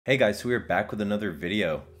Hey guys, so we're back with another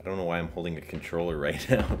video. I don't know why I'm holding a controller right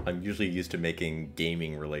now. I'm usually used to making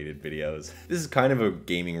gaming related videos. This is kind of a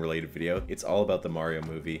gaming related video. It's all about the Mario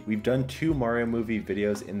movie. We've done 2 Mario movie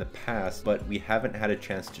videos in the past, but we haven't had a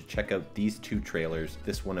chance to check out these 2 trailers.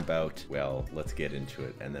 This one about, well, let's get into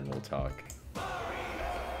it and then we'll talk.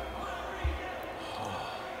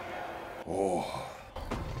 Oh.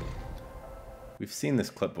 We've seen this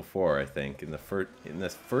clip before, I think, in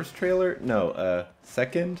this first trailer? No,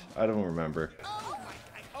 second? I don't remember. Oh,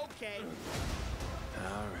 okay.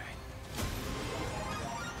 All right.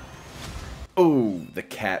 Oh, the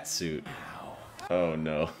cat suit. Ow. Oh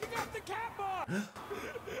no. You got the cap on.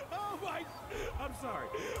 Oh my. I'm sorry.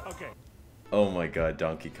 Okay. Oh my god,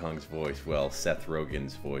 Donkey Kong's voice. Well, Seth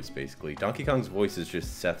Rogen's voice, basically. Donkey Kong's voice is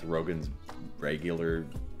just Seth Rogen's regular,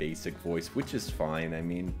 basic voice, which is fine. I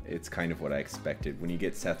mean, it's kind of what I expected. When you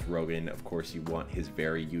get Seth Rogen, of course, you want his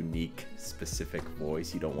very unique, specific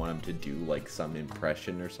voice. You don't want him to do, like, some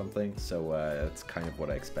impression or something. So, that's kind of what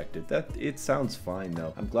I expected. It sounds fine,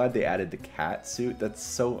 though. I'm glad they added the cat suit. That's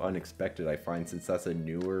so unexpected, I find, since that's a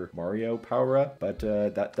newer Mario power-up. But,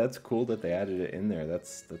 that's cool that they added it in there.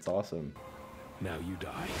 That's awesome. Now you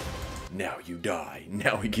die. Now you die.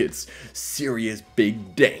 Now he gets serious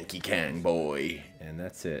big Donkey Kong boy. And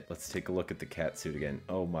that's it. Let's take a look at the cat suit again.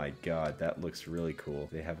 Oh my god, that looks really cool.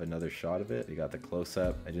 They have another shot of it. They got the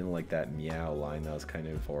close-up. I didn't like that meow line. That was kind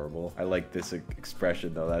of horrible. I like this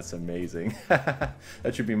expression though. That's amazing. That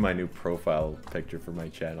should be my new profile picture for my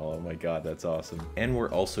channel. Oh my god, that's awesome. And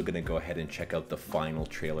we're also gonna go ahead and check out the final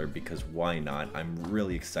trailer because why not? I'm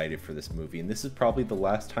really excited for this movie. And this is probably the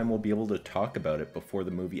last time we'll be able to talk about it before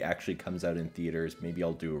the movie actually comes out in theaters. Maybe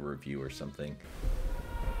I'll do a review or something.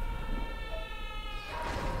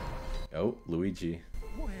 Oh, Luigi.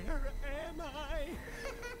 Where am I?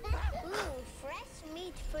 Ooh, fresh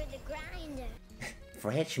meat for the grinder.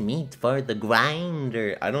 Fresh meat for the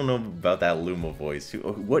grinder. I don't know about that Luma voice.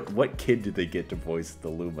 What kid did they get to voice the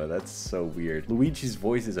Luma? That's so weird. Luigi's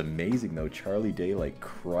voice is amazing though. Charlie Day like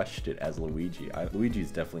crushed it as Luigi. Luigi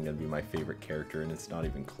is definitely gonna be my favorite character, and it's not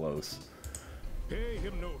even close. Pay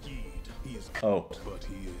him no heed. He is Oh. but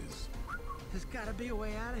he is. There's gotta be a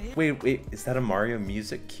way out of here. Wait, is that a Mario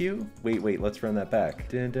music cue? Wait, let's run that back.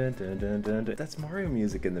 Dun, dun, dun, dun, dun, dun. That's Mario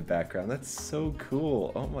music in the background. That's so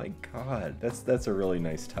cool. Oh my god. That's a really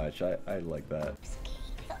nice touch. I like that.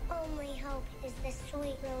 The only hope is the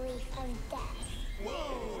sweet relief of death.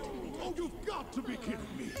 Whoa! Oh, you've got to be kidding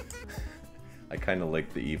me. I kind of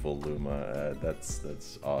like the evil Luma.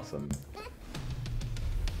 That's awesome.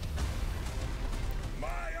 My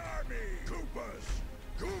army! Koopas!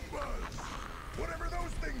 Whatever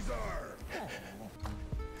those things are!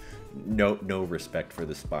 No respect for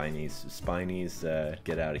the Spinies. Spinies,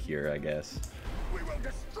 get out of here, I guess. We will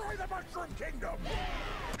destroy the Mushroom Kingdom!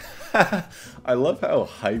 I love how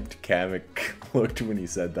hyped Kamek looked when he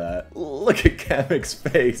said that. Look at Kamek's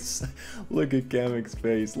face. Look at Kamek's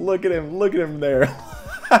face. Look at him there.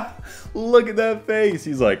 Look at that face.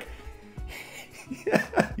 He's like,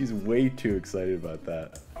 he's way too excited about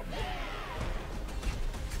that.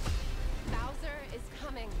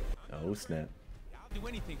 Oh snap. I'll do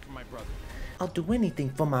anything for my brother. I'll do anything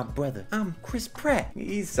for my brother. I'm Chris Pratt.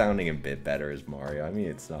 He's sounding a bit better as Mario. I mean,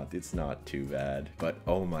 it's not too bad. But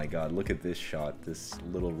oh my god, look at this shot. This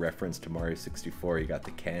little reference to Mario 64. You got the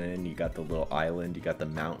cannon, you got the little island, you got the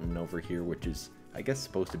mountain over here, which is, I guess,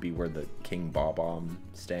 supposed to be where the King Bob-omb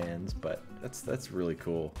stands, but that's really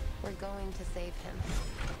cool. We're going to save him.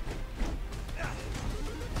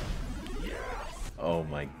 Oh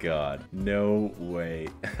my god. No way.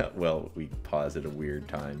 Well, we paused at a weird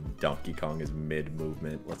time. Donkey Kong is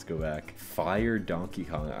mid-movement. Let's go back. Fire Donkey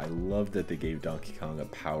Kong. I love that they gave Donkey Kong a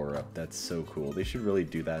power-up. That's so cool. They should really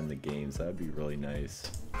do that in the games. That would be really nice.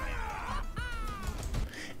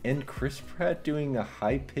 And Chris Pratt doing a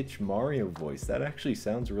high-pitched Mario voice. That actually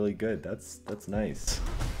sounds really good. That's nice.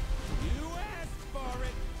 You asked for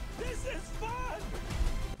it. This is fun.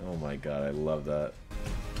 Oh my god, I love that.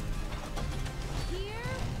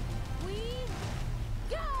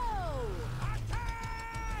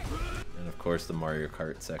 And of course the Mario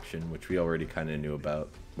Kart section, which we already kind of knew about.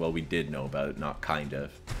 Well, we did know about it, not kind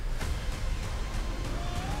of.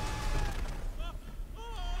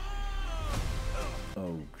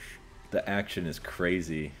 Oh, the action is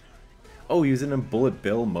crazy. Oh, he was in a Bullet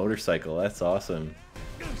Bill motorcycle. That's awesome.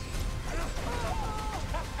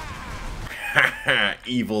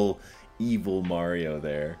 evil Mario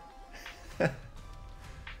there.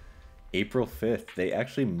 April 5th. They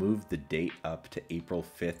actually moved the date up to April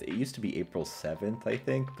 5th. It used to be April 7th, I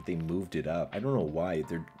think, but they moved it up. I don't know why.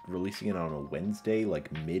 They're releasing it on a Wednesday,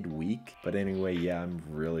 like midweek. But anyway, yeah, I'm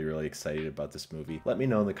really excited about this movie. Let me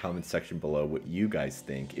know in the comments section below what you guys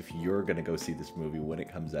think if you're gonna go see this movie when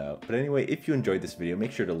it comes out. But anyway, if you enjoyed this video,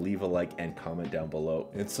 make sure to leave a like and comment down below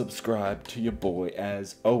and subscribe to your boy.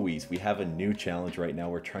 As always, we have a new challenge right now.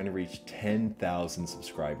 We're trying to reach 10,000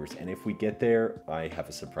 subscribers, and if we get there, I have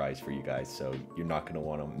a surprise for you guys, so you're not gonna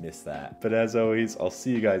want to miss that. But as always, I'll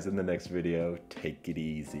see you guys in the next video. Take it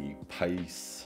easy. Peace.